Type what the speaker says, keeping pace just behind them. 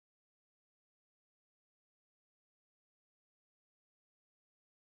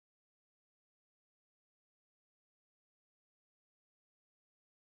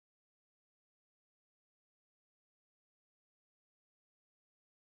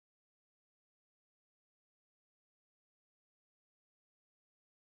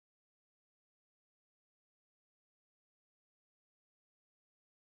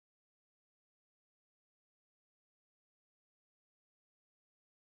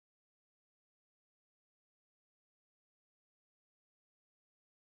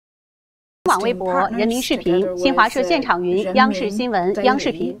网微博、人民视频、新华社现场云、央视新闻、央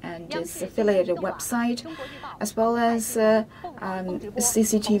视频。 as well as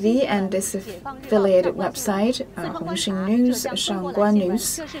CCTV and its affiliated website, Hongxing News, Shangguan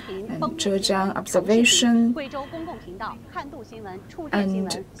News, and Zhejiang Observation,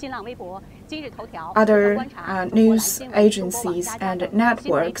 and other news agencies and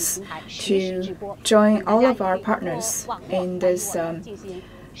networks to join all of our partners in this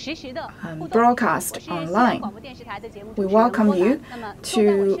broadcast online. We welcome you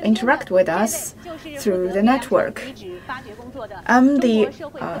to interact with us through the network. I'm the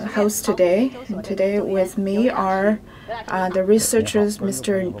host today, and today with me are the researchers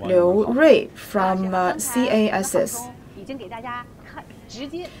Mr. Liu Rui from CASS.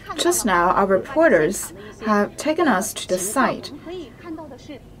 Just now, our reporters have taken us to the site.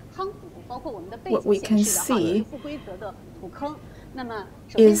 What we can see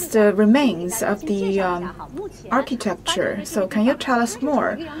is the remains of the architecture. So can you tell us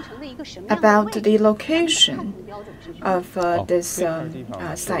more about the location of this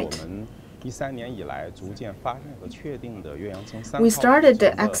site? We started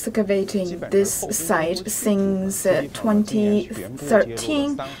excavating this site since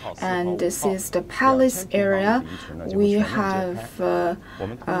 2013, and this is the palace area. We have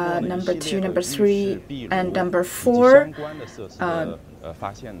number 2, number 3, and number 4.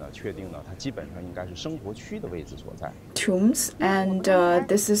 Tombs, and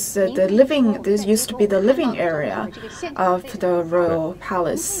this is the living. This used to be the living area of the royal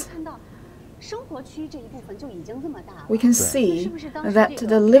palace. We can see that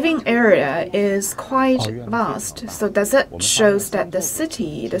the living area is quite vast. So does it shows that the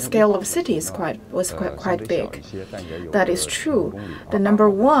city, the scale of the city was quite big? That is true. The number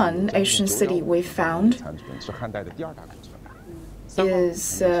 1 Asian city we found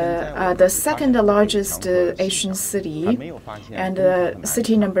is the second largest Asian city, and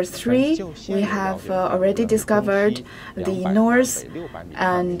city number 3 we have already discovered the north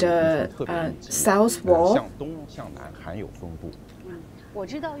and south wall,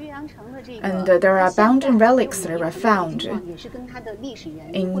 and there are abundant relics that are found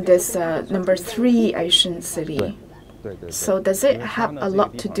in this number 3 Asian city. So does it have a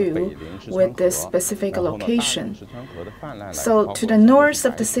lot to do with this specific location? So to the north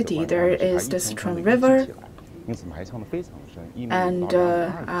of the city there is the Sichuan River, and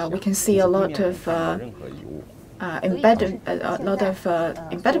we can see a lot of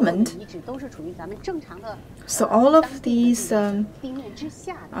embedment. So all of these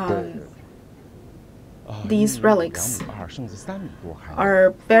relics are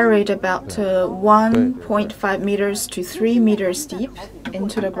buried about 1.5 meters to 3 meters deep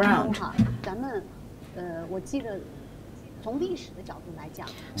into the ground.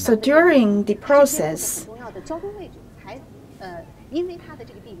 So during the process,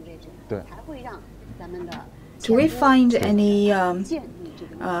 do we find any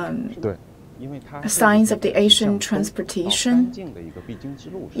signs of the Asian transportation?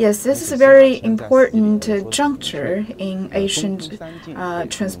 Yes, this is a very important juncture in Asian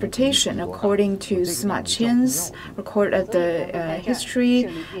transportation. According to Sima Qian's record of the history,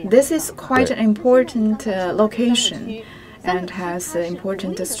 this is quite an important location and has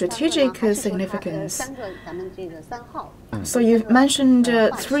important strategic significance. So you've mentioned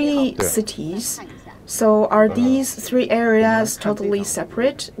 3 cities. So are these 3 areas totally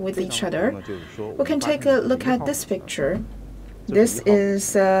separate with each other? We can take a look at this picture. This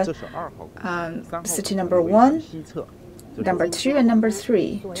is city number 1, number 2, and number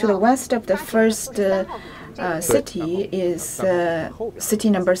 3. To the west of the first city is city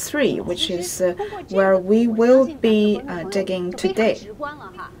number 3, which is where we will be digging today.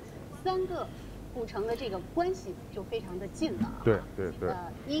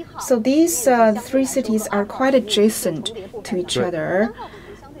 So these 3 cities are quite adjacent to each other,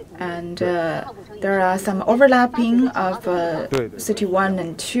 and there are some overlapping of city 1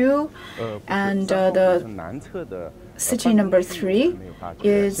 and 2, and the city number 3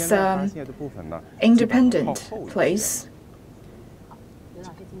 is independent place.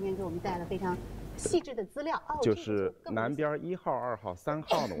 就是南边1号、2号、3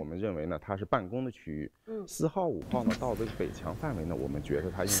号呢，我们认为呢它是办公的区域。4号、5号呢到这个北墙范围呢，我们觉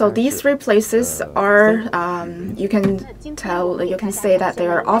得它应该是。So these 3 places are, you can say that they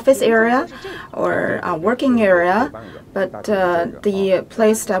are office area or working area, but the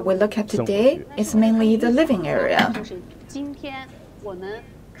place that we look at today is mainly the living area.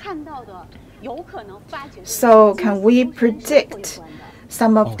 So can we predict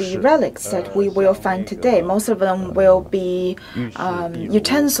some of the relics that we will find today. Most of them will be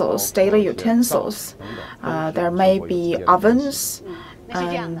utensils, daily utensils. There may be ovens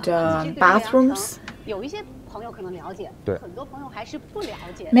and bathrooms.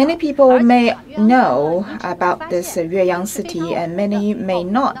 Many people may know about this Yueyang City and many may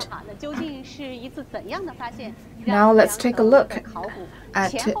not. Now let's take a look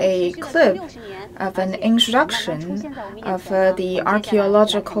at a clip of an introduction of the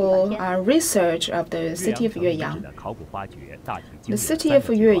archaeological research of the city of Yueyang. The city of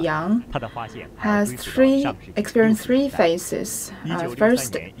Yueyang has experienced three phases.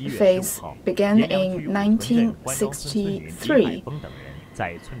 First phase began in 1963.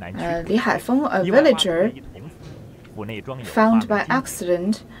 Li Haifeng, a villager, found by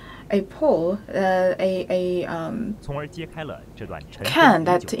accident a pole, a can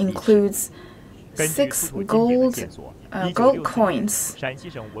that includes 6 gold coins,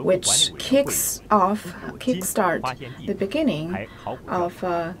 which kickstart the beginning of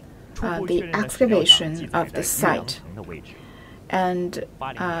the excavation of the site. And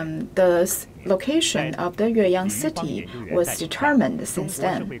the location of the Yueyang City was determined since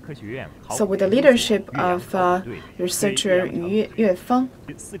then. So with the leadership of researcher Yuefeng,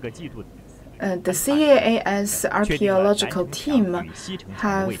 the CAAS archaeological team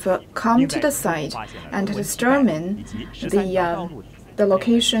have come to the site and determined the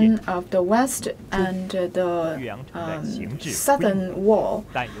location of the west and the southern wall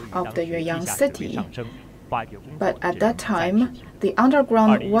of the Yueyang City. But at that time, the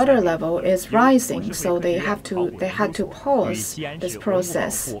underground water level is rising, so they had to pause this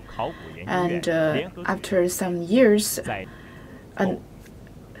process. And after some years,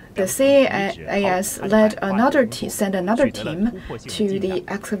 the CAAS sent another team to the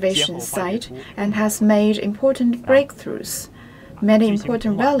excavation site and has made important breakthroughs. Many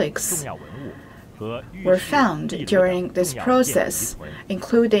important relics were found during this process,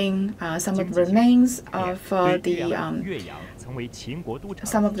 including some of the remains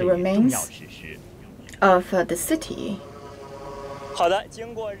of the city.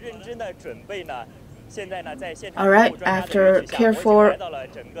 Alright, after careful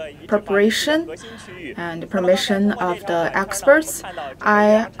preparation and permission of the experts,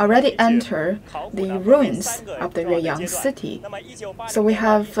 I already entered the ruins of the Yueyang City. So we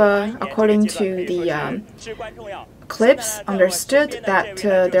have, according to the clips, understood that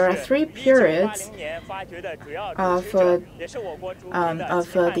there are 3 periods of the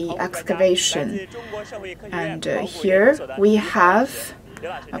excavation. And here we have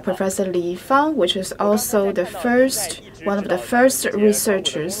Professor Li Fang, which is also one of the first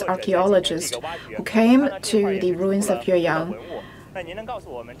researchers, archaeologists, who came to the ruins of Yueyang. You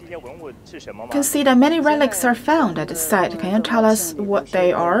can see that many relics are found at the site. Can you tell us what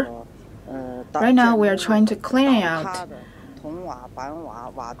they are? Right now, we are trying to clean out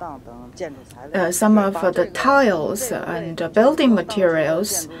some of the tiles and building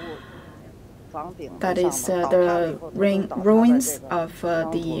materials. That is the ruins of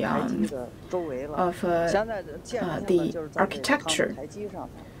the architecture.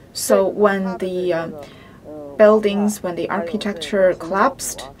 So when the when the architecture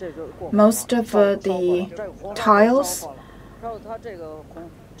collapsed, most of the tiles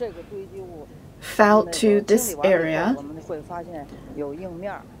fell to this area.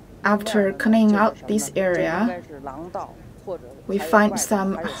 After cleaning out this area, we find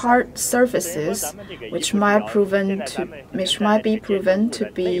some hard surfaces which might be proven to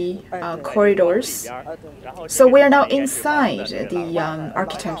be corridors. So we are now inside the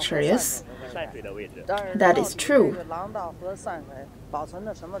architecture, yes? That is true.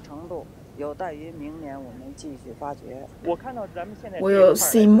 We'll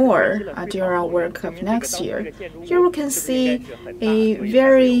see more during our work of next year. Here we can see a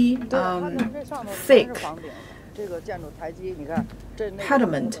very thick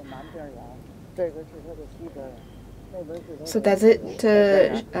pediment. So does it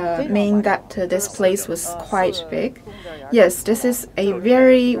mean that this place was quite big? Yes, this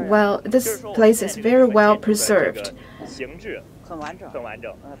place is very well preserved.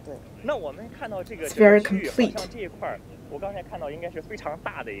 It's very complete.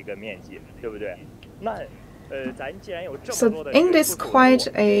 So in this quite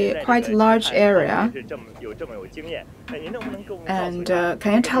large area, and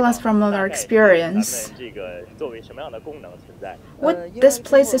can you tell us from our experience what this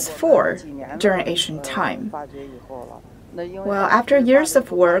place is for during ancient time? Well, after years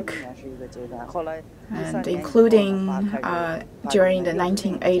of work, and including during the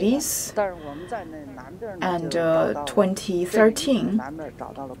 1980s and 2013,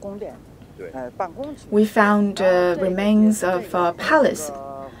 we found remains of a palace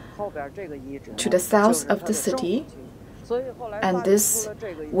to the south of the city, and this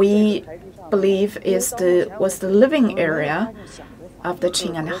we believe was the living area of the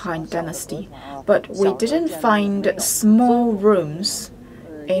Qin and Han Dynasty. But we didn't find small rooms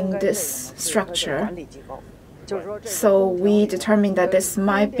in this structure, so we determined that this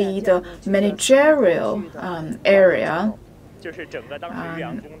might be the managerial area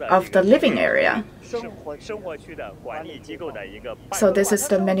of the living area. So this is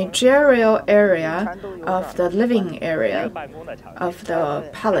the managerial area of the living area of the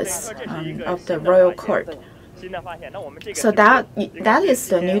palace, of the royal court. So that is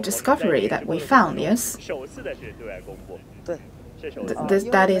the new discovery that we found, yes?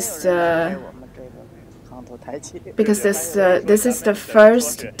 That is because this is the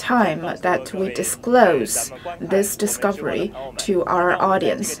first time that we disclose this discovery to our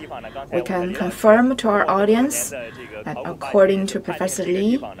audience. We can confirm to our audience that according to Professor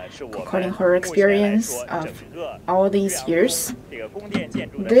Li, according to her experience of all these years,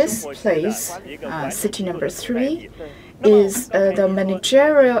 this place, city number 3, is the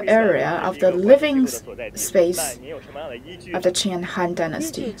managerial area of the living space of the Qin and Han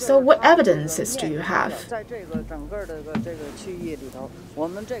Dynasty. So what evidences do you have?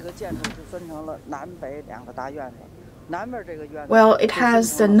 Well, it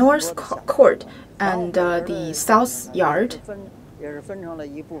has the north court and the south yard.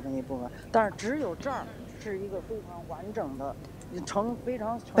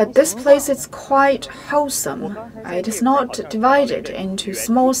 But this place is quite wholesome. It is not divided into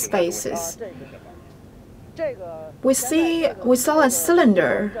small spaces. We saw a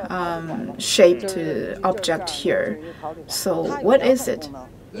cylinder-shaped object here. So what is it?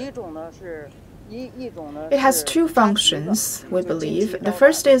 It has two functions, we believe. The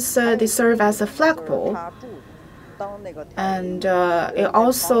first is they serve as a flagpole, and it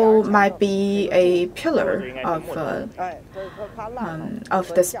also might be a pillar of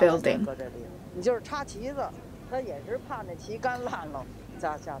this building.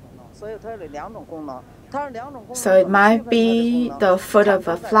 So it might be the foot of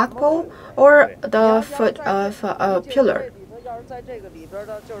a flagpole or the foot of a pillar.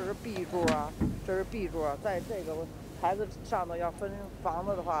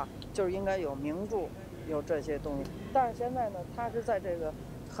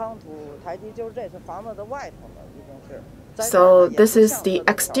 So this is the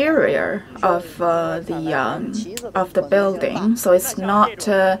exterior of the building. So it's not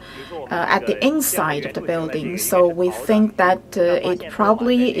at the inside of the building. So we think that it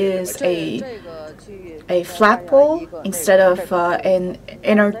probably is a flagpole instead of an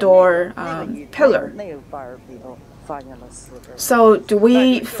inner door pillar. So do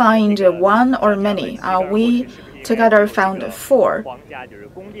we find one or many? We together found 4.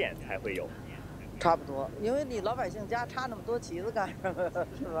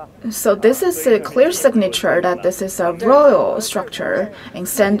 So this is a clear signature that this is a royal structure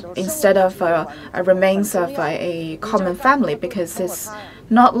instead of a remains of a common family, because it's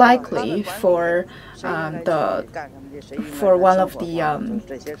not likely for one of the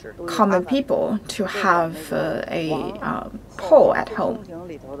common people to have a pole at home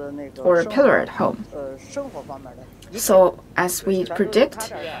or a pillar at home. So as we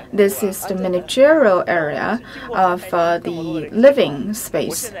predict, this is the managerial area of the living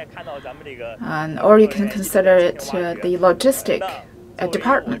space, or you can consider it the logistic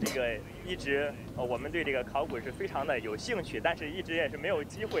department.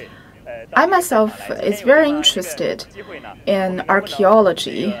 I myself is very interested in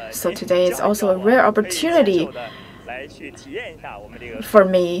archaeology, so today is also a rare opportunity for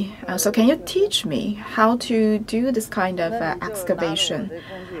me. So can you teach me how to do this kind of excavation?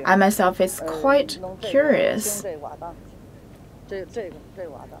 I myself is quite curious.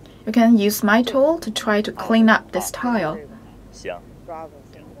 You can use my tool to try to clean up this tile.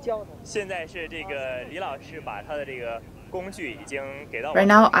 Right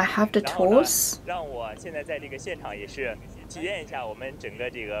now I have the tools.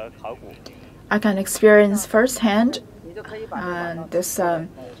 I can experience firsthand this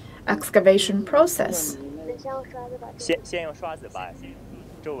excavation process.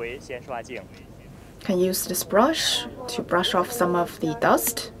 Can use this brush to brush off some of the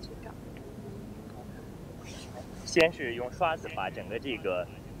dust.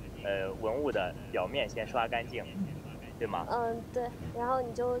 对吗？对。然后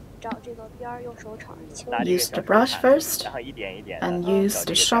你就找这个边儿，用手铲清。Use the brush first 然后一点一点。and use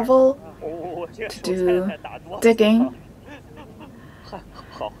the shovel to do digging.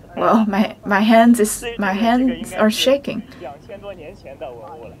 Well, my hands are shaking. 2000多年前的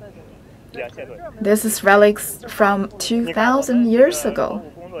文物了。2000多。This is relics from 2,000 years ago.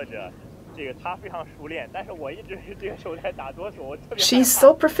 工作者，这个他非常熟练，但是我一直这个手在打哆嗦，我特别。She's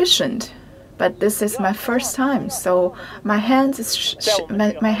so proficient, but this is my first time, so my hand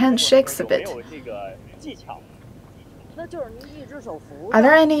shakes a bit. Are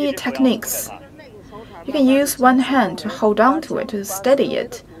there any techniques? You can use one hand to hold on to it to steady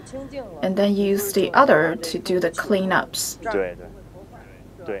it, and then use the other to do the cleanups.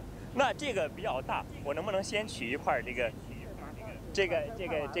 对，那这个比较大，我能不能先取一块这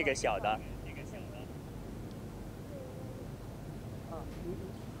个小的？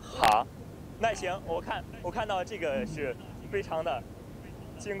好，那行，我看到这个是非常的，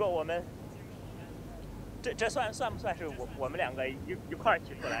经过我们，这算不算是我们两个一块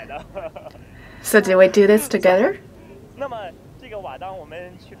取出来的？ So did we do this together? 那么这个瓦当我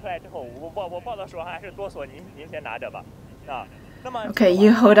们取出来之后，我抱到手上还是哆嗦，您先拿着吧。啊，那么 Okay,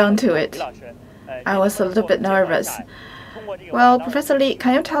 you hold on to it. I was a little bit nervous. Well, Professor Li,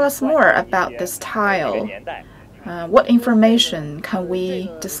 can you tell us more about this tile? What information can we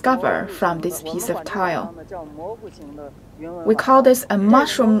discover from this piece of tile? We call this a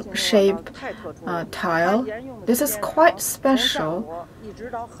mushroom-shaped tile. This is quite special.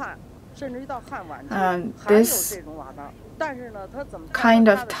 This kind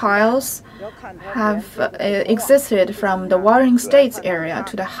of tiles have existed from the Warring States area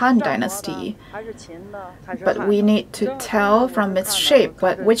to the Han Dynasty, but we need to tell from its shape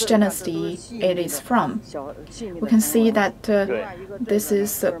which dynasty it is from. We can see that this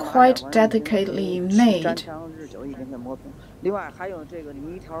is quite delicately made. You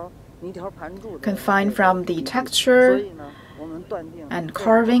can find from the texture and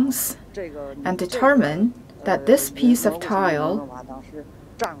carvings and determine that this piece of tile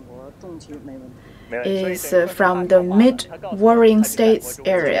is from the mid-Warring States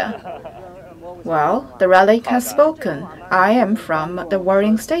area. Well, the relic has spoken. I am from the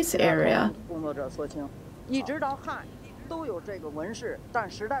Warring States area.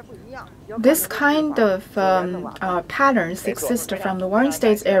 This kind of patterns exist from the Warring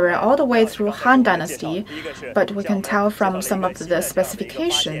States area all the way through Han Dynasty, but we can tell from some of the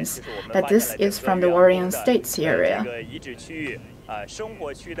specifications that this is from the Warring States area.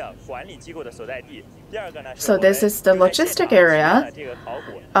 So this is the logistic area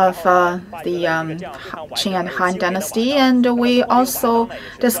of the Qin and Han Dynasty, and we also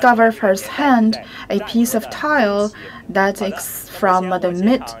discover firsthand a piece of tile that is from the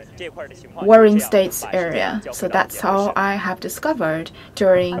mid-Warring States area. So that's all I have discovered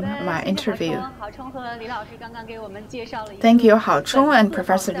during my interview. Thank you, Hao Chung and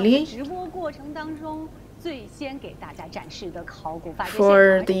Professor Li,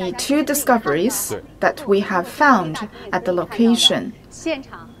 for the two discoveries that we have found at the location.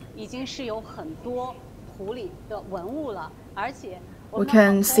 We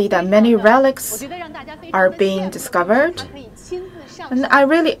can see that many relics are being discovered. And I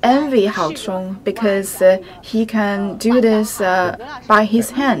really envy Hao Chung because he can do this by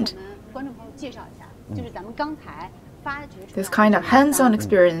his hand. This kind of hands-on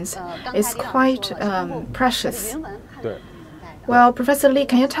experience is quite precious. Well, Professor Li,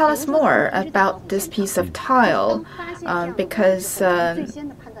 can you tell us more about this piece of tile? Because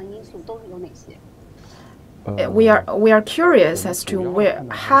we are curious as to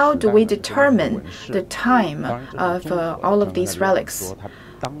how do we determine the time of all of these relics?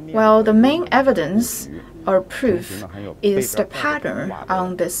 Well, the main evidence or proof is the pattern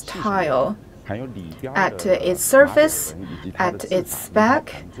on this tile. At its surface, at its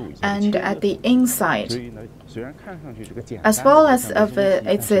back, and at the inside, as well as of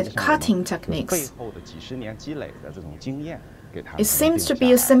its cutting techniques. It seems to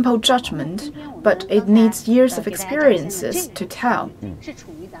be a simple judgment, but it needs years of experiences to tell.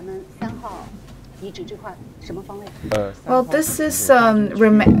 Well, this is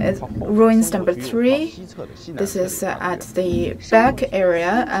ruins number 3. This is at the back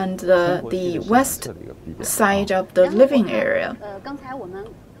area and the west side of the living area.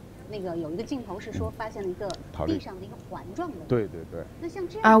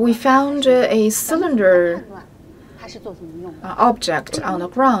 We found a cylinder object on the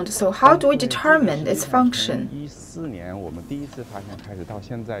ground. So how do we determine its function?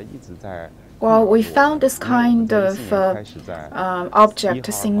 Well, we found this kind of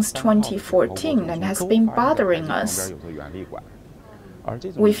object since 2014 and has been bothering us.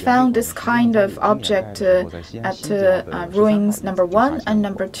 We found this kind of object at ruins number 1 and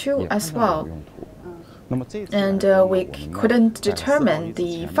number 2 as well. And we couldn't determine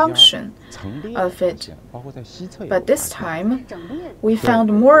the function of it. But this time, we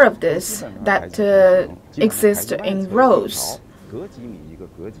found more of this that exist in rows.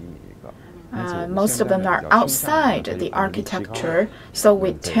 Most of them are outside the architecture, so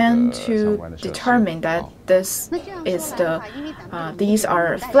we tend to determine that these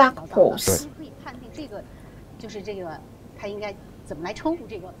are flagpoles.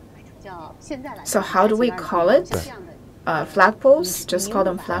 So how do we call it? Flagpoles? Just call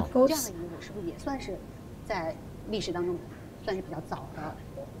them flagpoles?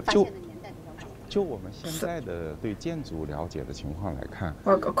 Well,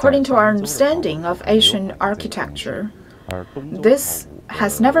 according to our understanding of Asian architecture, this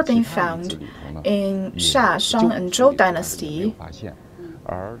has never been found in Xia, Shang, and Zhou dynasty.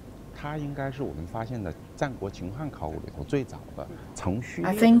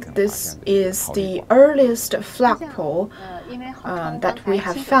 I think this is the earliest flagpole that we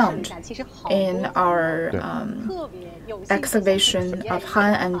have found in our excavation of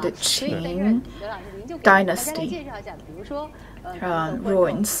Han and Qin dynasty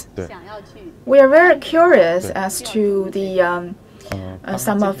ruins. We are very curious as to the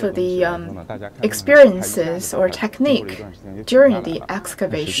some of the experiences or technique during the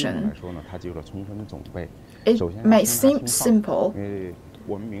excavation. It may seem simple,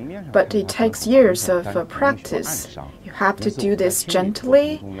 but it takes years of practice. You have to do this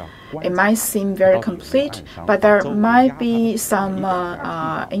gently. It might seem very complete, but there might be some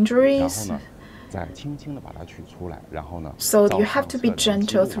injuries. So you have to be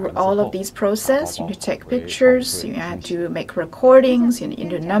gentle through all of these processes. You need to take pictures, you have to make recordings, you need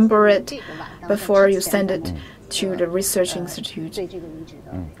to number it before you send it to the research institute.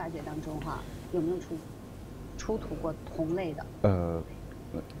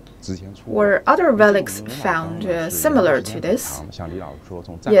 Were other relics found similar to this?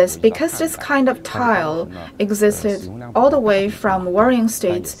 Yes, because this kind of tile existed all the way from warring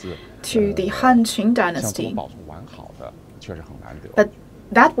states to the Han Qin dynasty. But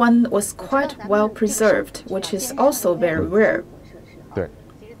that one was quite well preserved, which is also very rare.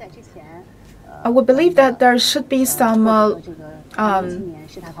 We believe that there should be some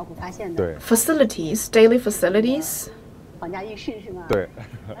facilities, daily facilities.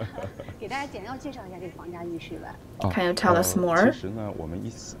 Can you tell us more?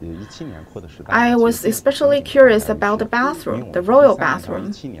 I was especially curious about the bathroom, the royal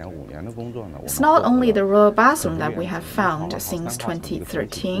bathroom. It's not only the royal bathroom that we have found since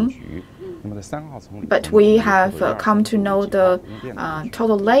 2013, but we have come to know the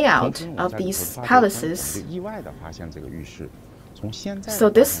total layout of these palaces. So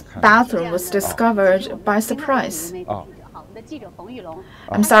this bathroom was discovered by surprise.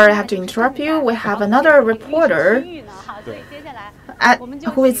 I'm sorry I have to interrupt you. We have another reporter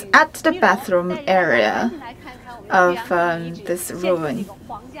who is at the bathroom area of this ruin.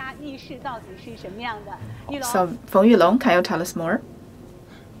 So, Feng Yulong, can you tell us more?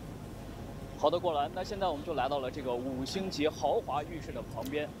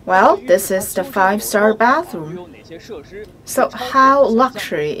 Well, this is the 5-star bathroom. So how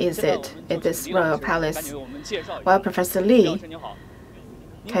luxury is it in this royal palace? Well, Professor Li,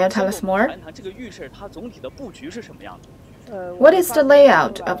 can you tell us more? What is the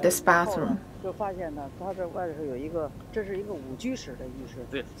layout of this bathroom?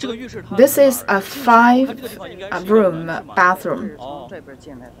 This is a 5-room bathroom.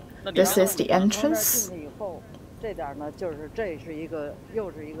 This is the entrance.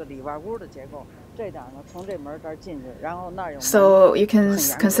 So you can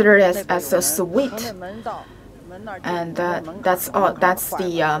consider it as a suite, and that's all. That's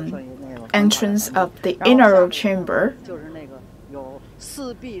the entrance of the inner chamber.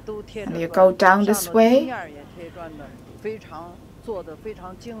 And you go down this way. You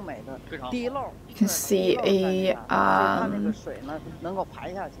can see a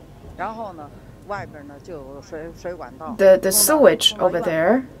the sewage over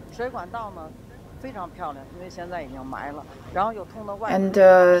there. And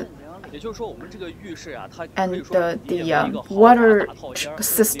and the water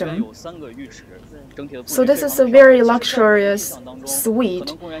system. So this is a very luxurious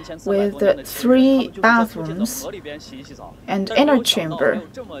suite with 3 bathrooms and inner chamber.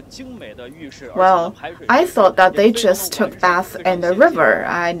 Well, I thought that they just took bath in the river.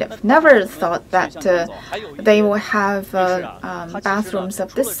 I never thought that they will have bathrooms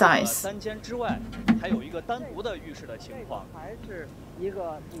of this size.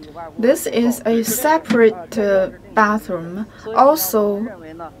 This is a separate bathroom, also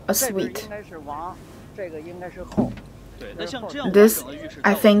a suite. This,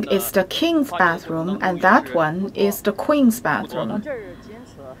 I think, is the king's bathroom, and that one is the queen's bathroom.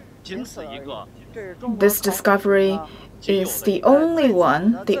 This discovery is the only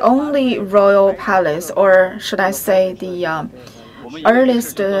one, the only royal palace, or should I say the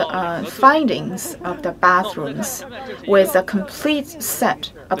earliest findings of the bathrooms with a complete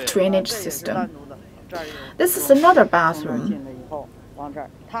set of drainage system. This is another bathroom.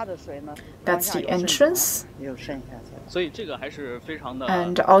 That's the entrance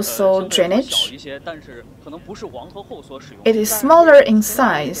and also drainage. It is smaller in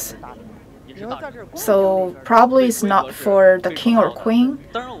size, so probably it's not for the king or queen,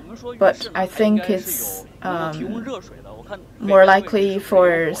 but I think it's more likely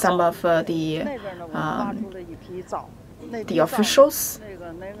for some of the officials.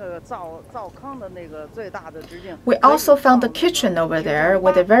 We also found the kitchen over there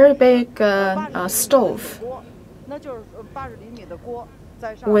with a very big stove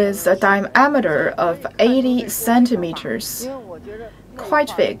with a diameter of 80 centimeters.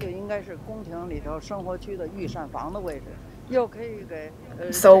 Quite big.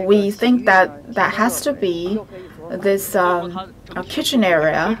 So we think that that has to be this kitchen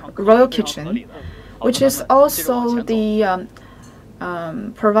area, royal kitchen, which is also the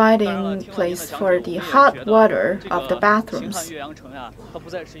providing place for the hot water of the bathrooms.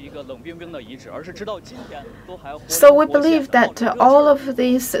 So we believe that all of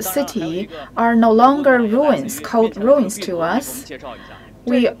these cities are no longer ruins, called ruins to us.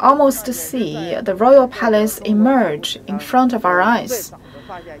 We almost see the royal palace emerge in front of our eyes.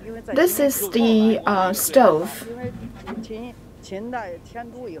 This is the stove,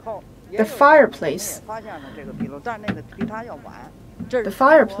 the fireplace. The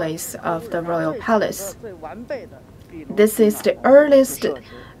fireplace of the royal palace. This is the earliest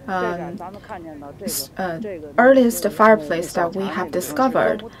fireplace that we have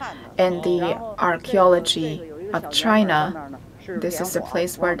discovered in the archaeology of China. This is the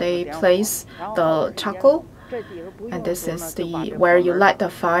place where they place the charcoal, and this is where you light the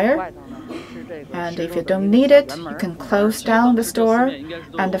fire. And if you don't need it, you can close down the door,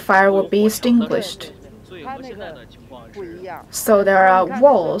 and the fire will be extinguished. So there are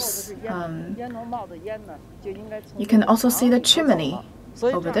walls. You can also see the chimney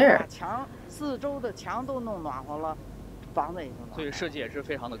over there.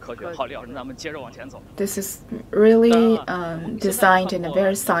 This is really designed in a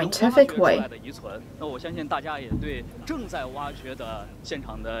very scientific way.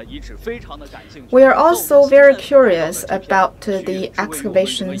 We are also very curious about the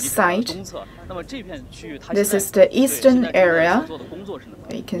excavation site. This is the eastern area.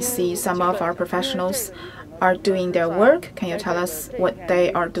 You can see some of our professionals are doing their work. Can you tell us what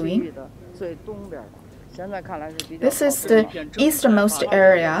they are doing? This is the easternmost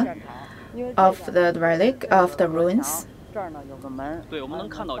area of the relic, of the ruins.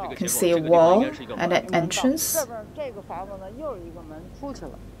 You can see a wall and an entrance.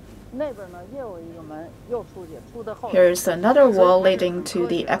 Here is another wall leading to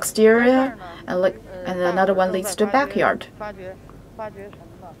the exterior, and another one leads to the backyard.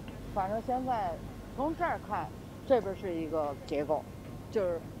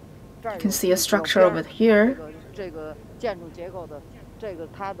 You can see a structure over here.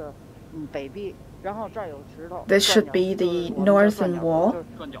 This should be the northern wall.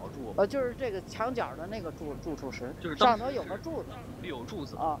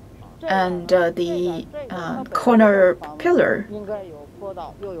 And the corner pillar.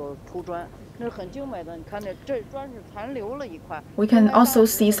 We can also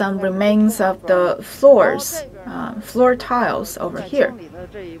see some remains of the floors, floor tiles over here.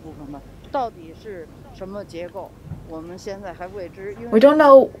 We don't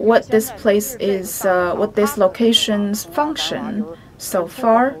know what this place is, what this location's function so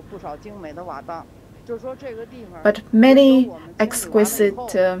far, but many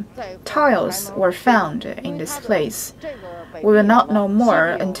exquisite tiles were found in this place. We will not know more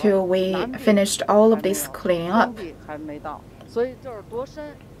until we finished all of this cleaning up.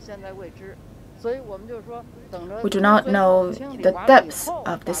 We do not know the depth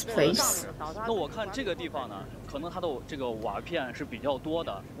of this place. 那我看这个地方呢，可能它的这个瓦片是比较多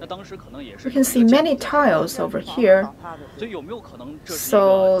的，那当时可能也是。We can see many tiles over here. 所以有没有可能这是一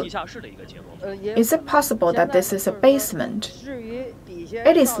个地下室的一个结构 Is it possible that this is a basement?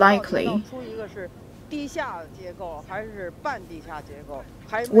 It is likely.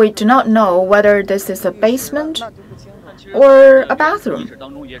 We do not know whether this is a basement or a bathroom. 历史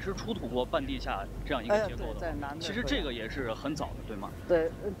当中也是出土过半地下这样一个结构的。其实这个也是很早的，对吗？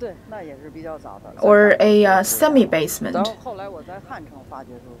对，那也是比较早的。Or a semi-basement. 然后后来我在汉城发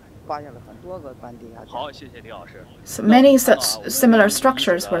现了很多个半地下。好，谢谢李老师。So many such similar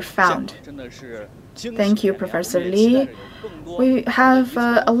structures were found. 真的是。 Thank you, Professor Lee. We have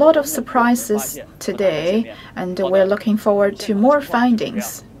a lot of surprises today, and we're looking forward to more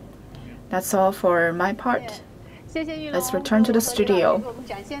findings. That's all for my part. Let's return to the studio. 我们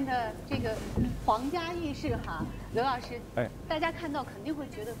展现的这个皇家意识哈，刘老师，大家看到肯定会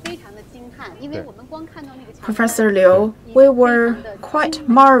觉得非常的惊叹，因为我们光看到那个。Professor Liu, we were quite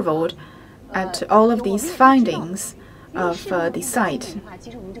marveled at all of these findings of the site.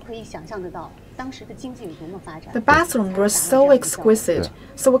 The bathroom was so exquisite,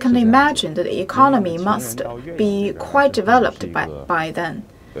 so we can imagine that the economy must be quite developed by then.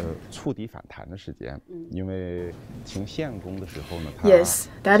 触底反弹的时间，因为秦献公的时候呢， Yes,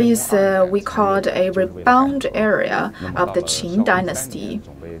 that is we called a rebound area of the Qin dynasty.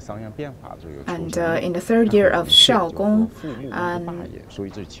 And in the third year of Xiaogong,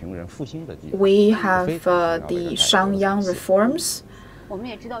 we have the Shangyang reforms,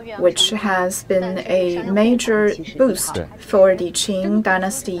 which has been a major boost for the Qin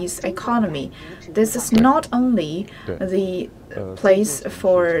dynasty's economy. This is not only the place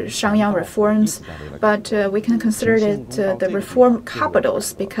for Shangyang reforms, but we can consider it the reform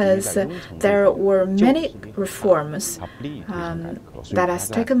capitals because there were many reforms that has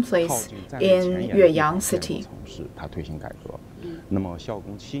taken place in Yueyang City.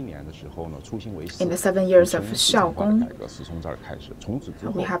 In the 7 years of Xiaogong,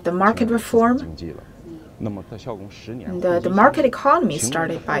 we have the market reform, and the market economy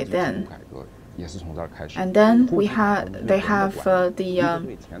started by then. And then they have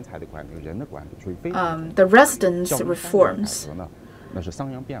the residence reforms.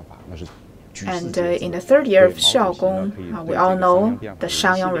 And in the third year of Xiaogong, we all know the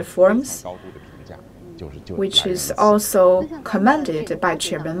Shangyang reforms, which is also commended by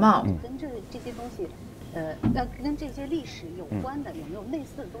Chairman Mao.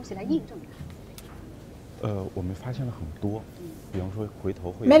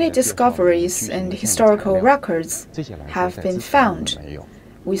 Many discoveries and historical records have been found.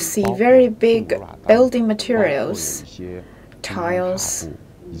 We see very big building materials, tiles,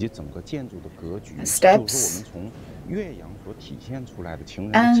 steps,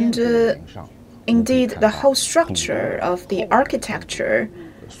 and indeed the whole structure of the architecture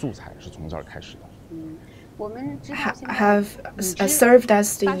have served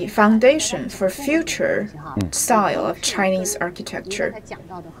as the foundation for future style of Chinese architecture.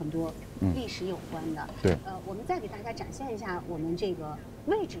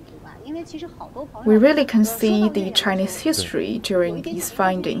 We really can see the Chinese history during these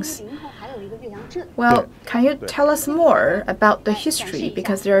findings. Well, can you tell us more about the history?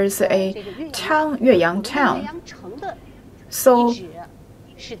 Because there is a town, Yueyang town. So,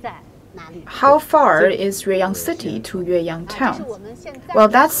 how far is Yueyang City to Yueyang town? Well,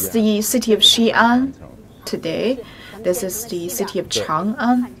 that's the city of Xi'an today. This is the city of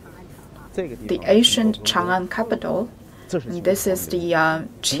Chang'an, the ancient Chang'an capital. And this is the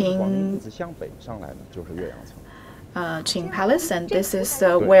Qin Palace, and this is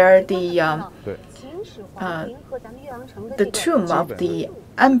where the tomb of the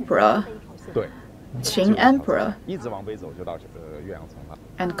emperor, Qin emperor.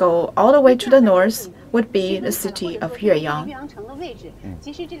 And go all the way to the north would be the city of Yueyang.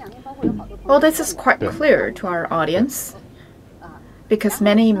 Well, this is quite clear to our audience, because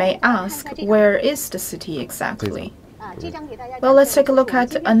many may ask, where is the city exactly? Well, let's take a look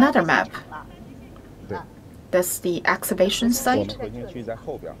at another map. That's the excavation site.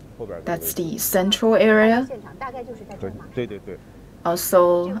 That's the central area.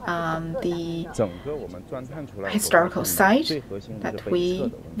 Also, the historical site that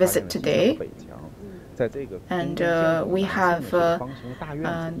we visit today. And we have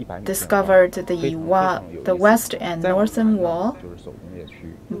discovered the west and northern wall.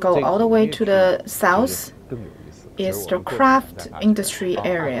 Go all the way to the south is the craft industry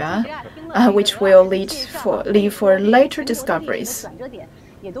area, which will leave for later discoveries.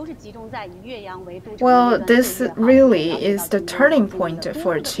 Well, this really is the turning point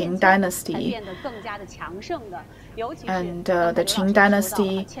for Qin Dynasty. And the Qin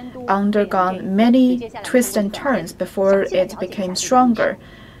Dynasty undergone many twists and turns before it became stronger.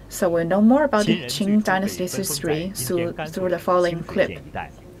 So we'll know more about the Qin Dynasty's history through the following clip.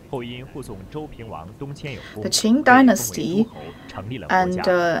 The Qin Dynasty and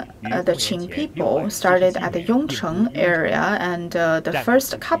the Qin people started at the Yongcheng area, and the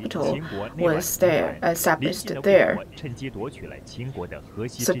first capital was established there.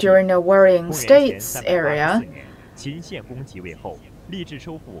 So during the Warring States area,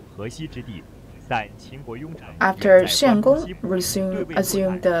 after Xiangong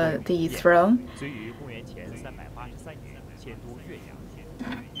assumed the throne,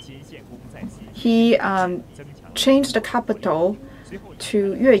 he changed the capital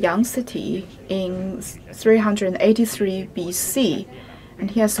to Yueyang City in 383 BC, and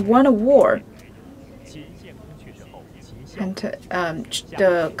he has won a war. And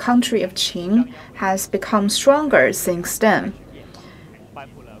the country of Qin has become stronger since then.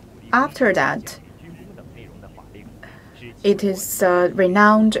 After that, it is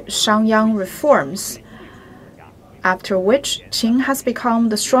renowned Shangyang reforms, after which Qin has become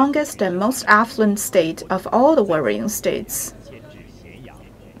the strongest and most affluent state of all the warring states.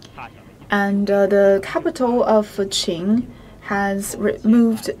 And the capital of Qin has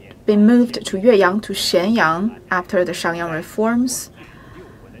been moved to Yueyang, to Xianyang, after the Shangyang reforms.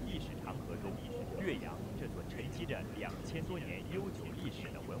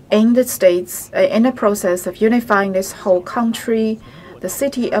 In the process of unifying this whole country, the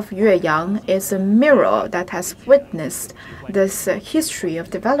city of Yueyang is a mirror that has witnessed this history of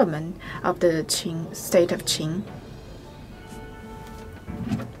development of the state of Qin.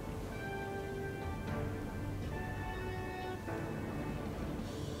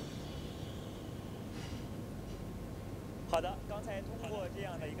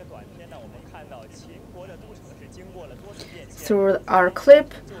 Through our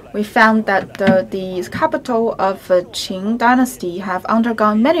clip, we found that the capital of Qin Dynasty have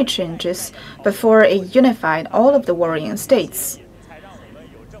undergone many changes before it unified all of the warring states.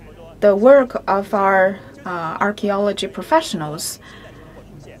 The work of our archaeology professionals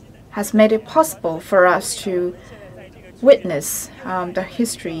has made it possible for us to witness the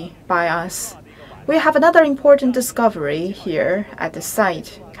history by us. We have another important discovery here at the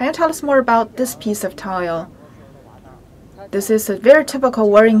site. Can you tell us more about this piece of tile? This is a very typical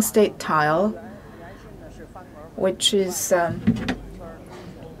warring state tile, which is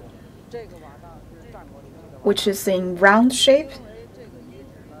in round shape.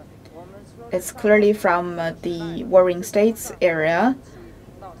 It's clearly from the warring states area.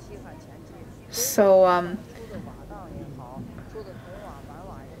 So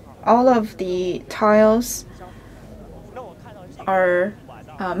all of the tiles are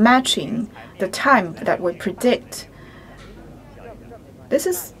matching the time that we predict. This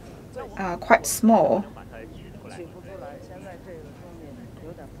is quite small.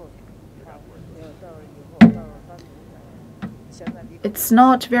 It's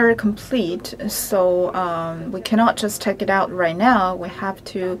not very complete, so we cannot just take it out right now. We have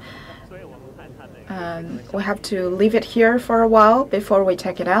to leave it here for a while before we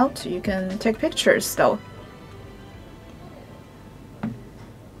take it out. You can take pictures though.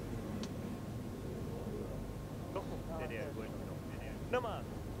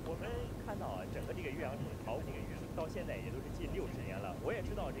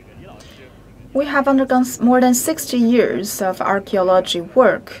 We have undergone more than 60 years of archaeology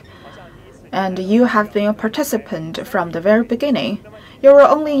work, and you have been a participant from the very beginning. You were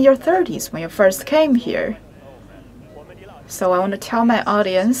only in your 30s when you first came here. So I want to tell my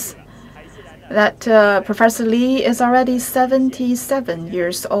audience that Professor Li is already 77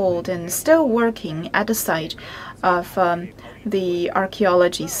 years old and still working at the site of the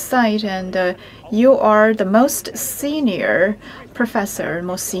archaeology site, and you are the most senior professor,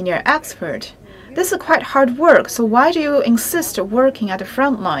 most senior expert. This is quite hard work, so why do you insist working at the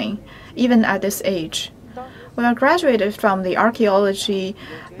front line, even at this age? When I graduated from the archaeology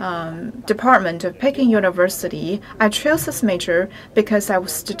department of Peking University, I chose this major because I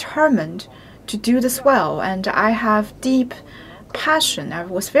was determined to do this well, and I have deep passion. I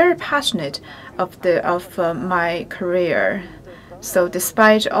was very passionate of my career. So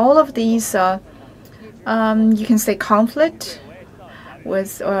despite all of these, you can say, conflict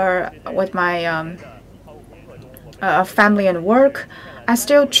with my family and work, I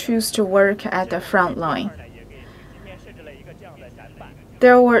still choose to work at the front line.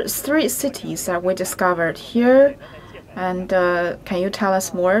 There were 3 cities that we discovered here. And can you tell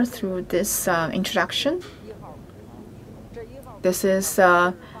us more through this introduction? This is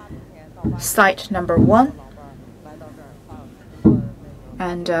site number 1.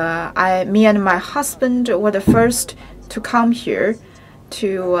 And me and my husband were the first to come here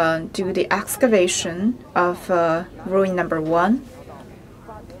to do the excavation of ruin number 1.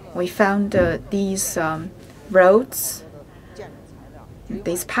 We found these roads,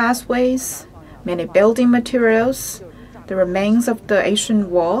 these pathways, many building materials, the remains of the ancient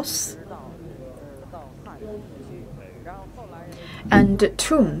walls, and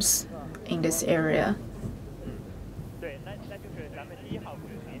tombs in this area.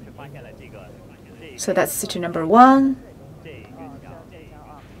 So that's city number 1.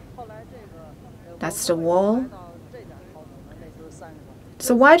 That's the wall.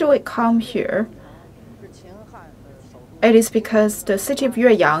 So why do we come here? It is because the city of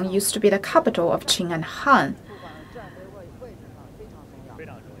Yueyang used to be the capital of Qin and Han.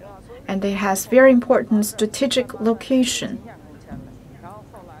 And it has very important strategic location.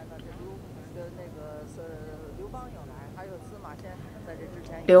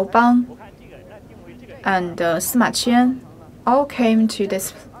 Liu Bang and Sima Qian all came to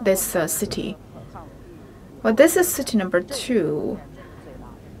this city. Well, this is city number 2,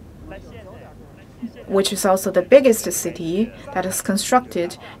 which is also the biggest city that is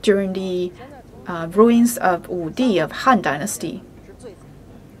constructed during the ruins of Wudi of Han Dynasty.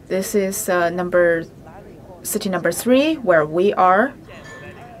 This is city number 3, where we are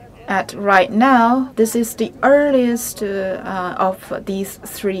at right now. This is the earliest of these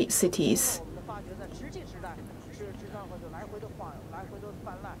 3 cities.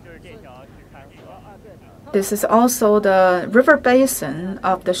 This is also the river basin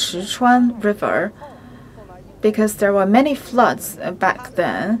of the Sichuan River, because there were many floods back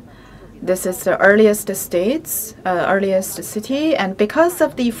then. This is the earliest city, and because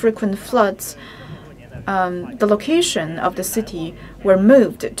of the frequent floods, the location of the city were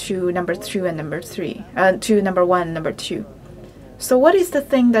moved to number 2 and number 3, to number 1 and number 2. So what is the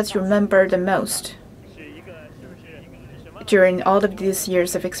thing that you remember the most during all of these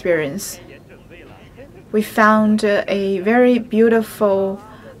years of experience? We found a very beautiful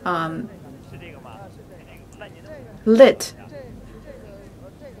lid.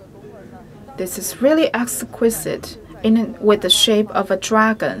 This is really exquisite with the shape of a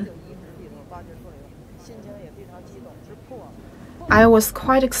dragon. I was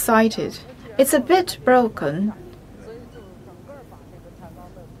quite excited. It's a bit broken,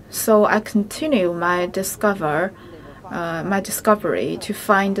 so I continue my discovery to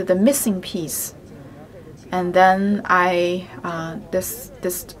find the missing piece. And then this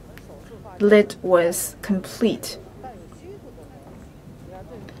lid was complete.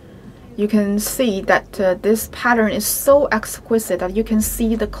 You can see that this pattern is so exquisite that you can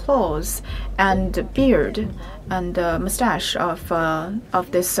see the claws and beard and mustache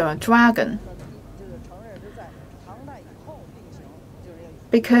of this dragon.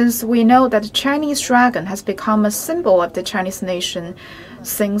 Because we know that the Chinese dragon has become a symbol of the Chinese nation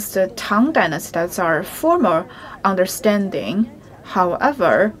since the Tang Dynasty. That's our former understanding.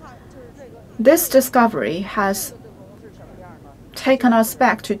 However, this discovery has taken us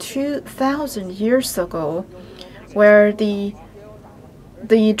back to 2,000 years ago, where the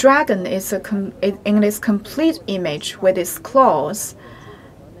dragon is in its complete image with its claws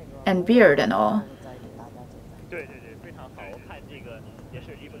and beard and all.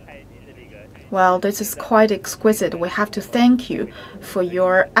 Well, this is quite exquisite. We have to thank you for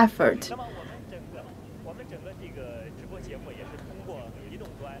your effort.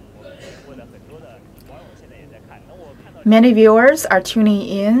 Many viewers are tuning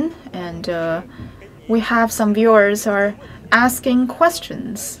in, and we have some viewers are asking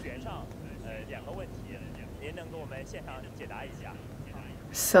questions.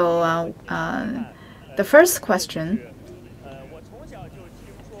 So the first question: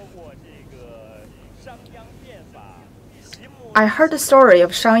 I heard the story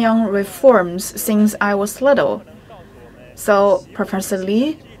of Shangyang reforms since I was little. So, Professor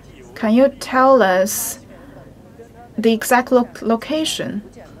Li, can you tell us the exact location?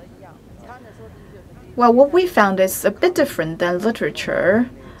 Well, what we found is a bit different than literature.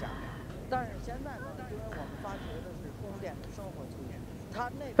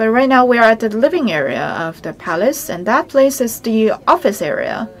 But right now we are at the living area of the palace, and that place is the office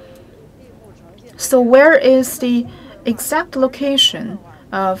area. So where is the exact location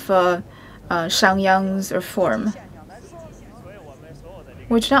of Shangyang's reform?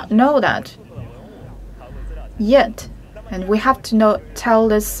 We do not know that yet, and we have to tell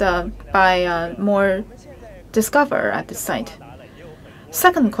this by more discover at the site?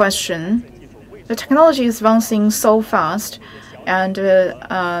 Second question, the technology is advancing so fast, and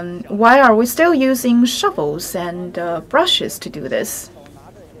why are we still using shovels and brushes to do this?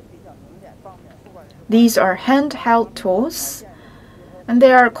 These are handheld tools, and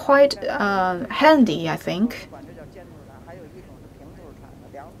they are quite handy, I think.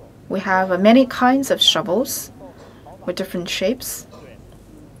 We have many kinds of shovels with different shapes.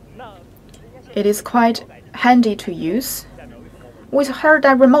 It is quite handy to use. We heard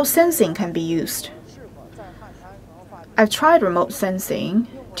that remote sensing can be used. I've tried remote sensing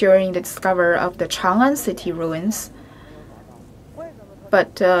during the discovery of the Yueyang City ruins,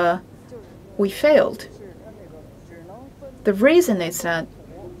 but we failed. The reason is that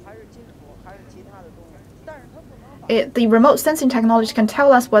the remote sensing technology can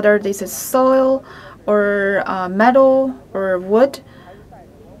tell us whether this is soil or metal or wood,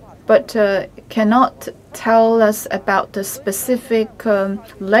 but cannot tell us about the specific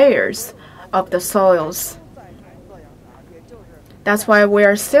layers of the soils. That's why we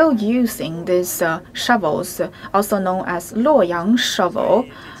are still using these shovels, also known as Yueyang shovel.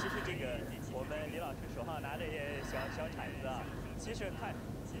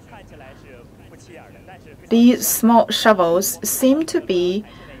 These small shovels seem to be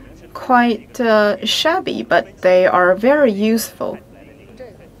quite shabby, but they are very useful.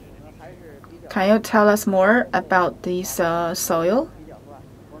 Can you tell us more about this soil?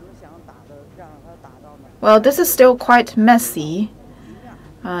 Well, this is still quite messy,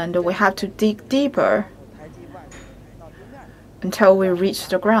 and we have to dig deeper until we reach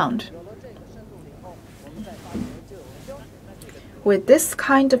the ground. With this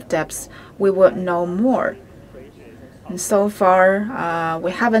kind of depth, we will know more. And so far,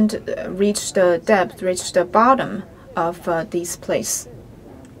 we haven't reached the depth, reached the bottom of this place.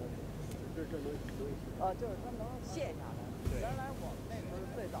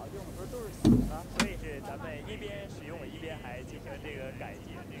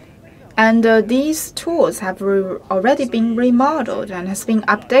 And these tools have already been remodeled and has been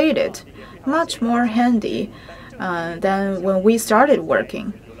updated, much more handy than when we started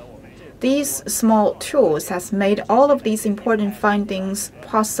working. These small tools has made all of these important findings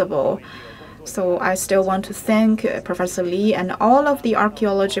possible. So I still want to thank Professor Li and all of the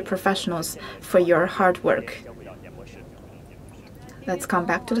archaeology professionals for your hard work. Let's come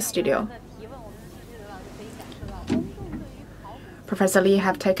back to the studio. Professor Li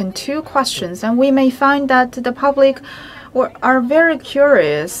have taken 2 questions, and we may find that the public are very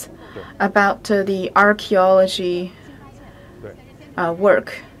curious about the archaeology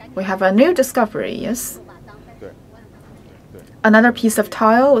work. We have a new discovery, yes? Another piece of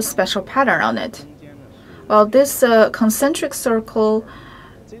tile with special pattern on it. Well, this concentric circle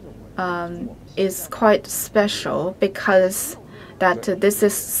is quite special because that this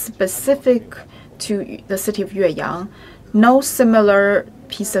is specific to the city of Yueyang. No similar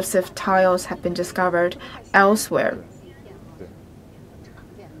pieces of tiles have been discovered elsewhere.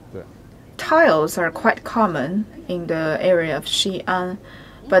 Tiles are quite common in the area of Xi'an,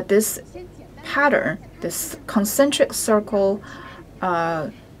 but this pattern, this concentric circle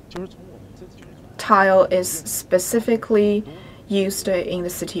tile is specifically used in the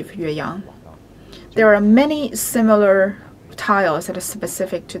city of Yueyang. There are many similar tiles that are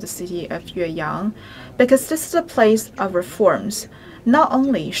specific to the city of Yueyang because this is a place of reforms. Not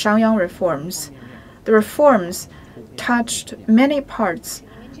only Shangyang reforms, the reforms touched many parts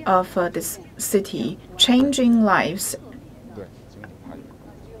of this city, changing lives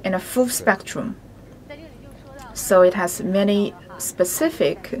in a full spectrum. So it has many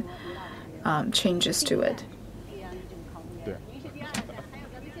specific changes to it.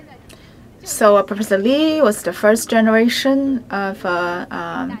 So Professor Li was the first generation of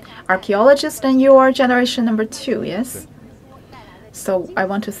archaeologists, and you are generation number 2, yes? So I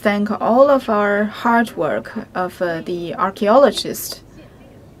want to thank all of our hard work of the archaeologists.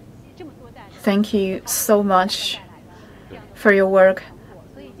 Thank you so much for your work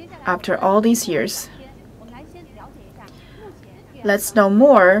after all these years. Let's know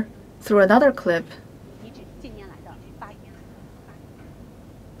more through another clip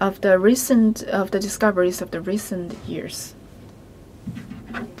of the discoveries of the recent years.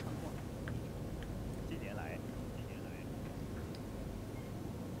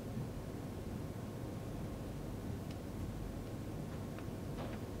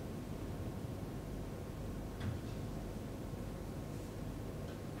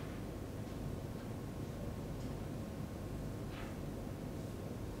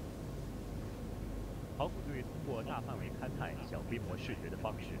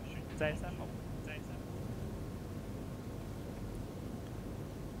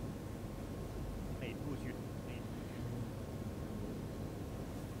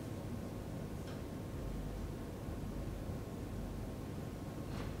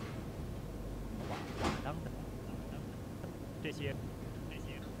 这些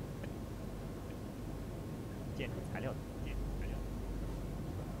建筑材料。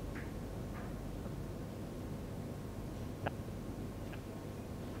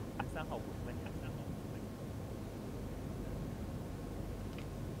3号古坟。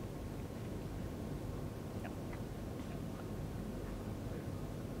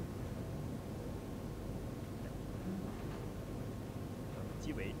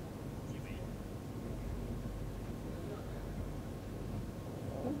基围。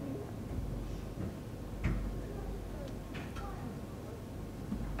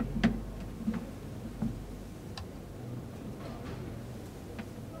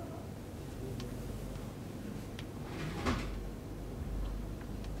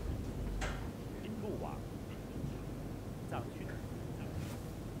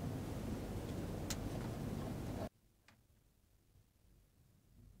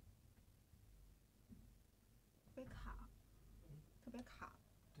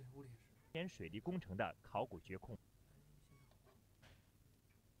偏水利工程的考古掘空。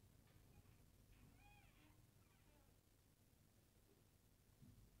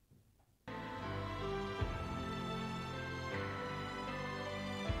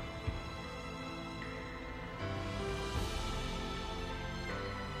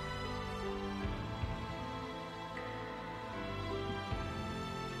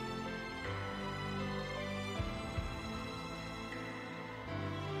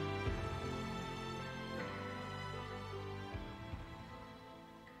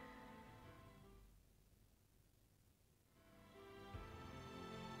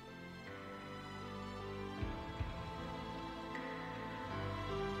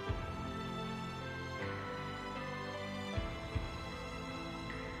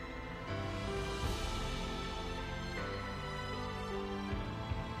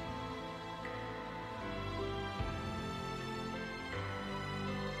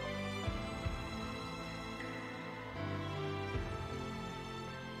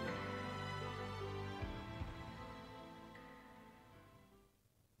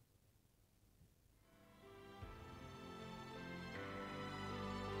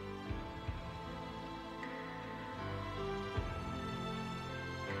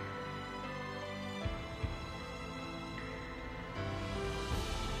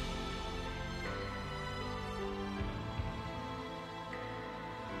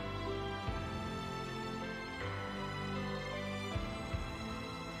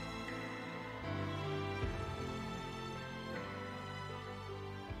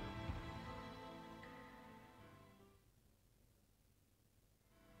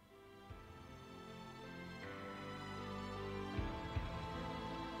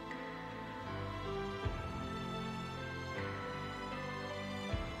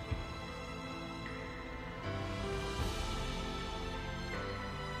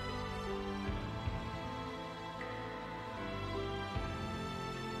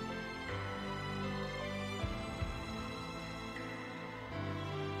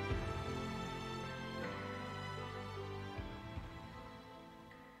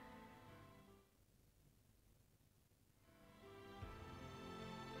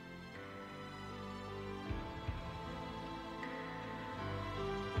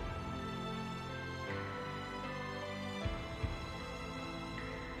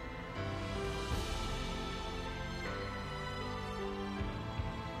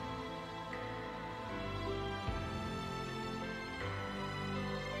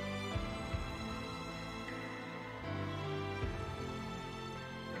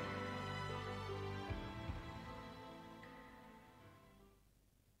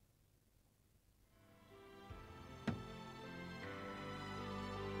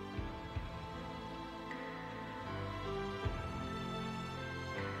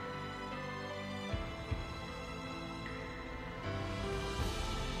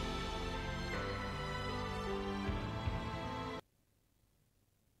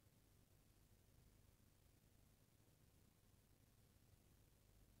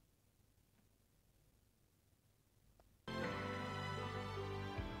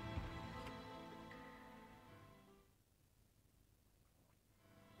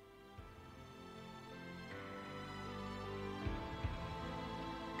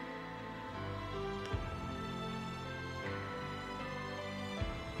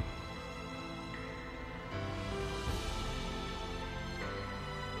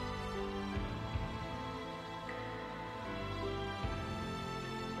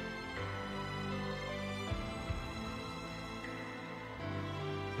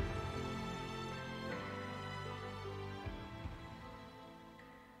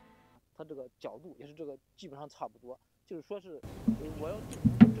它这个角度也是这个基本上差不多，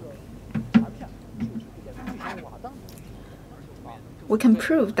 We can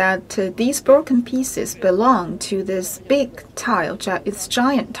prove that these broken pieces belong to this big tile, it's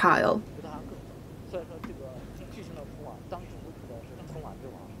giant tile.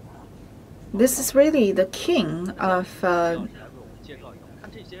 This is really the king of the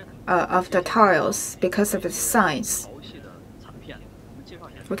tiles because of its size.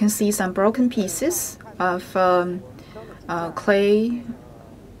 We can see some broken pieces of clay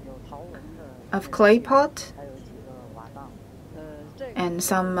pot and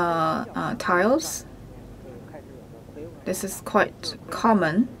some tiles. This is quite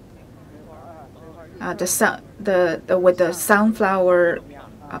common. With the sunflower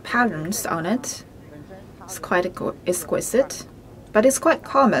patterns on it. It's quite exquisite, but it's quite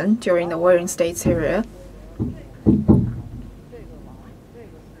common during the Warring States era.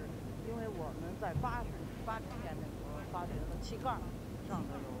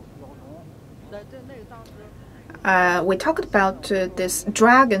 We talked about this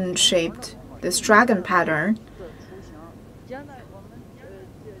dragon pattern.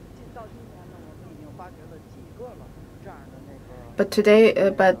 But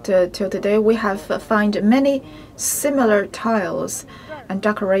till today, we have found many similar tiles and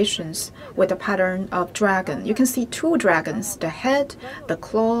decorations with the pattern of dragon. You can see two dragons: the head, the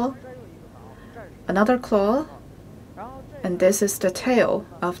claw, another claw, and this is the tail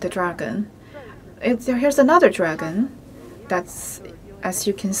of the dragon. Here's another dragon. That's, as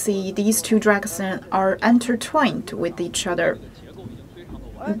you can see, these two dragons are intertwined with each other.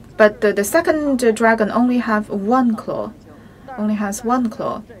 But the second dragon only has one claw.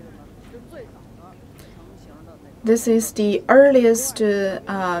 This is the earliest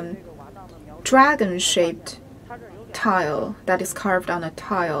dragon-shaped tile that is carved on a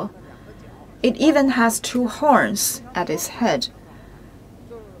tile. It even has two horns at its head.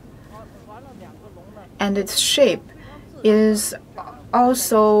 And its shape is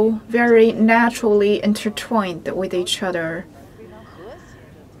also very naturally intertwined with each other.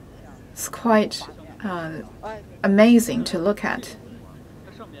 It's quite amazing to look at.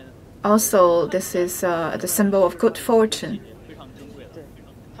 Also, this is the symbol of good fortune.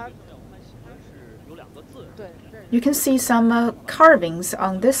 You can see some carvings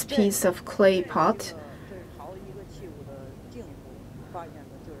on this piece of clay pot.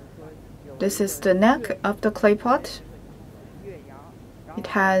 This is the neck of the clay pot. It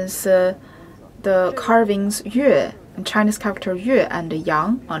has the carvings Yue, and Chinese character Yue and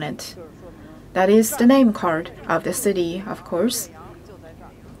Yang on it. That is the name card of the city, of course.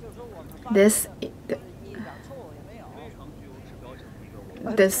 This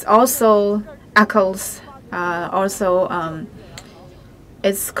also echoes,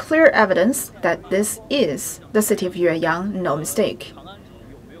 it's clear evidence that this is the city of Yueyang, no mistake.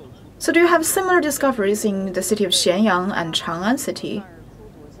 So do you have similar discoveries in the city of Xianyang and Chang'an City?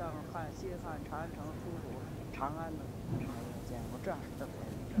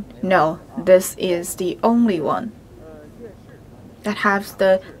 No, this is the only one that has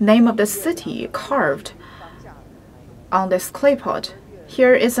the name of the city carved on this clay pot.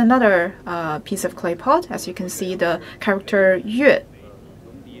 Here is another piece of clay pot. As you can see, the character Yue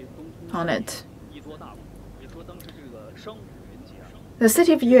on it. The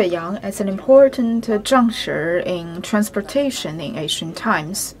city of Yueyang is an important juncture in transportation in ancient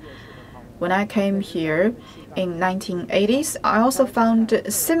times. When I came here in 1980s, I also found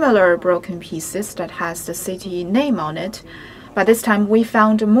similar broken pieces that has the city name on it. But this time we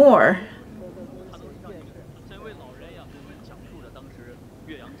found more.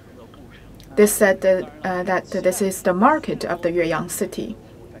 This said that this is the market of the Yueyang City,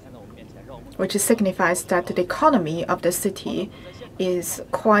 which signifies that the economy of the city is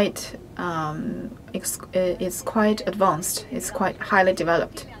quite advanced. It's quite highly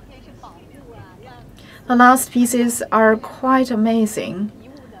developed. The last pieces are quite amazing.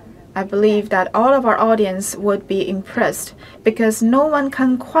 I believe that all of our audience would be impressed because no one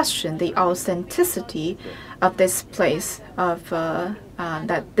can question the authenticity of this place,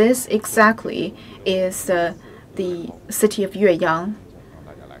 that this exactly is the city of Yueyang.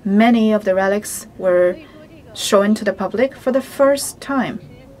 Many of the relics were shown to the public for the first time.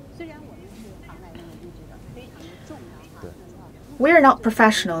 We are not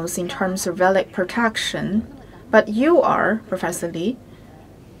professionals in terms of relic protection, but you are, Professor Li.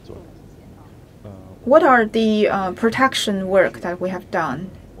 What are the protection work that we have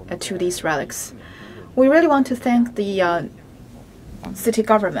done to these relics? We really want to thank the city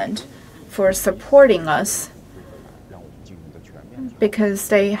government for supporting us because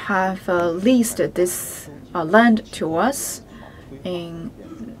they have leased this lent to us in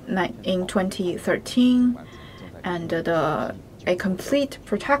 2013, and a complete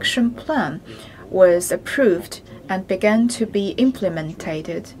protection plan was approved and began to be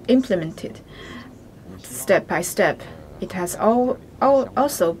implemented step by step. It has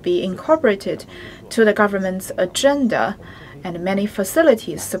also been incorporated to the government's agenda, and many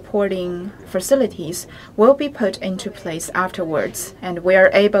supporting facilities will be put into place afterwards, and we are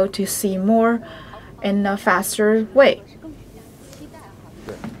able to see more in a faster way.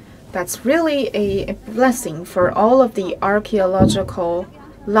 That's really a blessing for all of the archaeological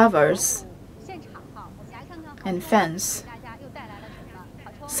lovers and fans.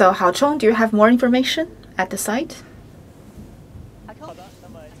 So, Haochong, do you have more information at the site?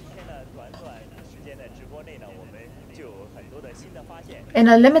 In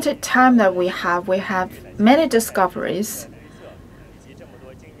a limited time that we have many discoveries.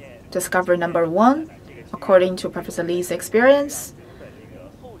 Discovery number 1, according to Professor Li's experience,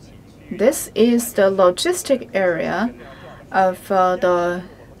 this is the logistic area of the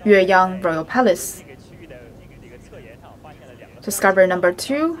Yueyang Royal Palace. Discovery number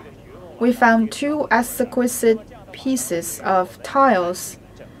 2, we found 2 exquisite pieces of tiles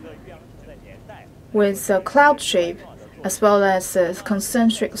with a cloud shape as well as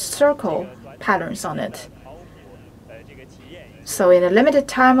concentric circle patterns on it. So in the limited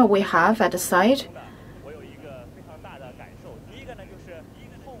time we have at the site,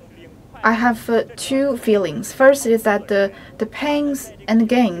 I have 2 feelings. First is that the pains and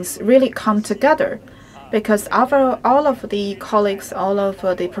gains really come together, because all of the colleagues, all of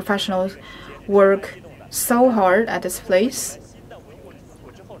the professionals work so hard at this place.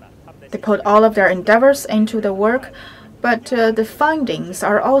 They put all of their endeavors into the work, but the findings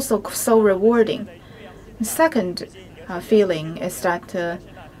are also so rewarding. The second feeling is that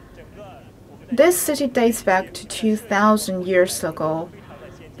this city dates back to 2,000 years ago,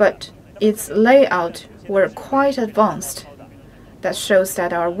 but its layout were quite advanced. That shows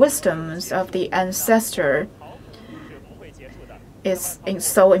that our wisdoms of the ancestor is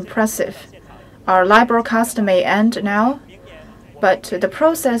so impressive. Our live broadcast may end now, but the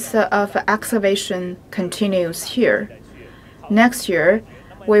process of excavation continues here. Next year,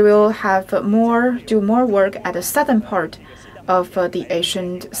 we will have do more work at the southern part of the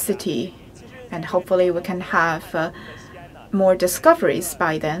ancient city, and hopefully we can have more discoveries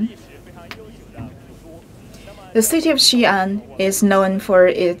by then. The city of Xi'an is known for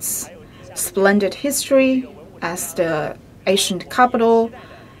its splendid history as the ancient capital,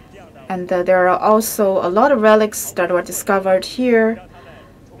 and there are also a lot of relics that were discovered here.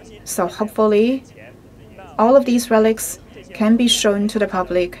 So hopefully, all of these relics can be shown to the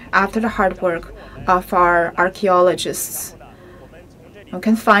public after the hard work of our archaeologists. We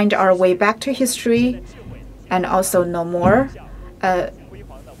can find our way back to history and also know more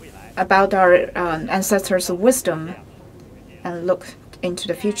about our ancestors' wisdom and look into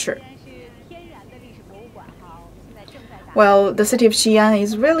the future. Well, the city of Xi'an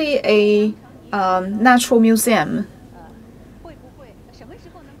is really a natural museum.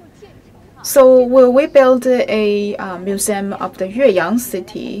 So will we build a museum of the Yueyang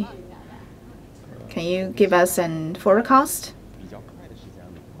City? Can you give us an forecast?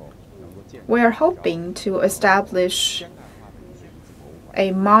 We are hoping to establish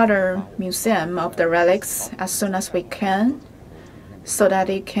a modern museum of the relics as soon as we can, so that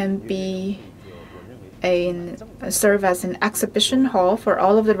it can be serve as an exhibition hall for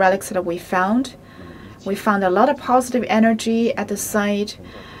all of the relics that we found. We found a lot of positive energy at the site.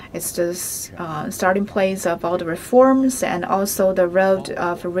 It's the starting place of all the reforms and also the road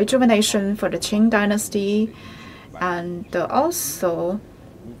of rejuvenation for the Qin dynasty. And also,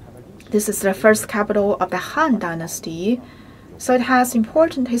 this is the first capital of the Han Dynasty. So it has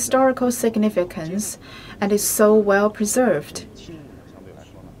important historical significance and is so well preserved.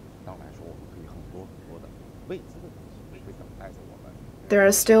 There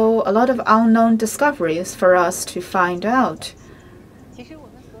are still a lot of unknown discoveries for us to find out.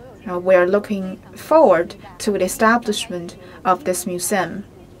 We are looking forward to the establishment of this museum.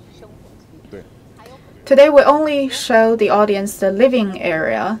 Today we only show the audience the living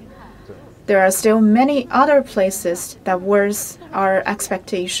area. There are still many other places that worth our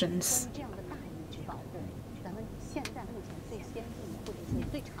expectations.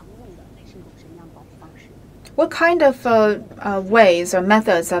 What kind of ways or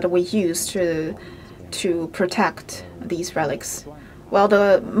methods that we use to protect these relics? Well,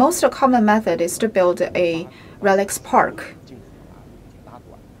 the most common method is to build a relics park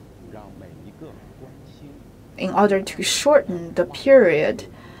in order to shorten the period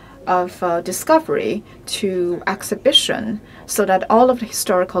of discovery to exhibition, so that all of the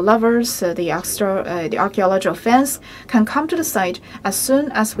historical lovers, the archaeological fans, can come to the site as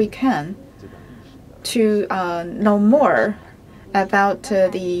soon as we can to know more about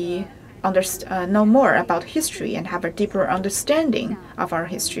know more about history and have a deeper understanding of our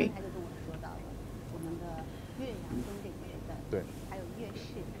history.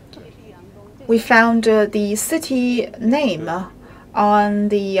 We found the city name on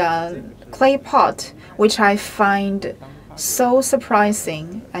the clay pot, which I find so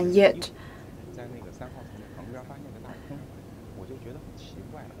surprising and yet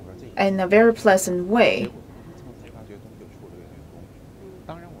in a very pleasant way.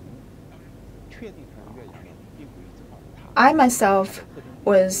 I myself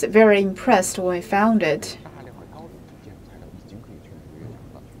was very impressed when I found it,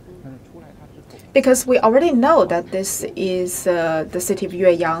 because we already know that this is the city of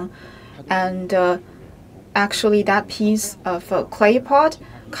Yueyang, and actually that piece of clay pot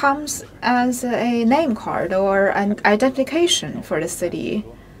comes as a name card or an identification for the city.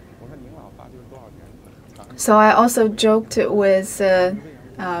 So I also joked with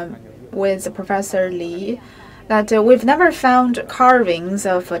Professor Li that we've never found carvings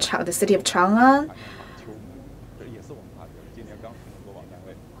of the city of Chang'an.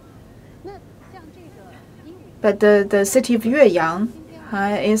 But the city of Yueyang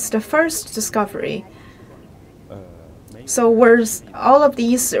is the first discovery. So were all of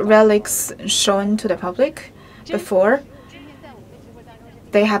these relics shown to the public before?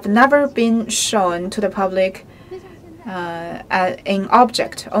 They have never been shown to the public in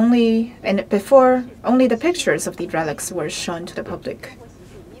object. Only the pictures of the relics were shown to the public.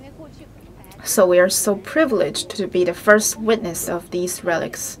 So we are so privileged to be the first witness of these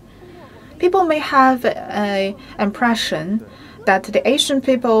relics. People may have an impression that the Asian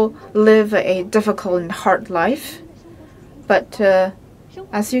people live a difficult and hard life, but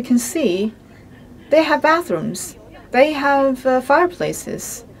as you can see, they have bathrooms, they have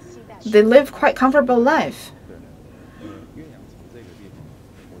fireplaces, they live quite comfortable life.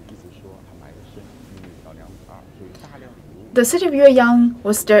 The city of Yueyang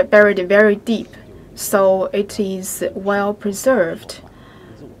was buried very deep, so it is well preserved.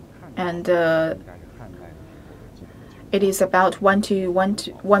 And it is about 1 to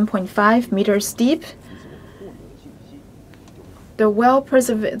 1.5 meters deep.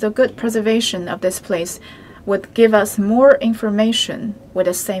 The good preservation of this place would give us more information with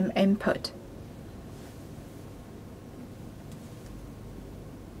the same input.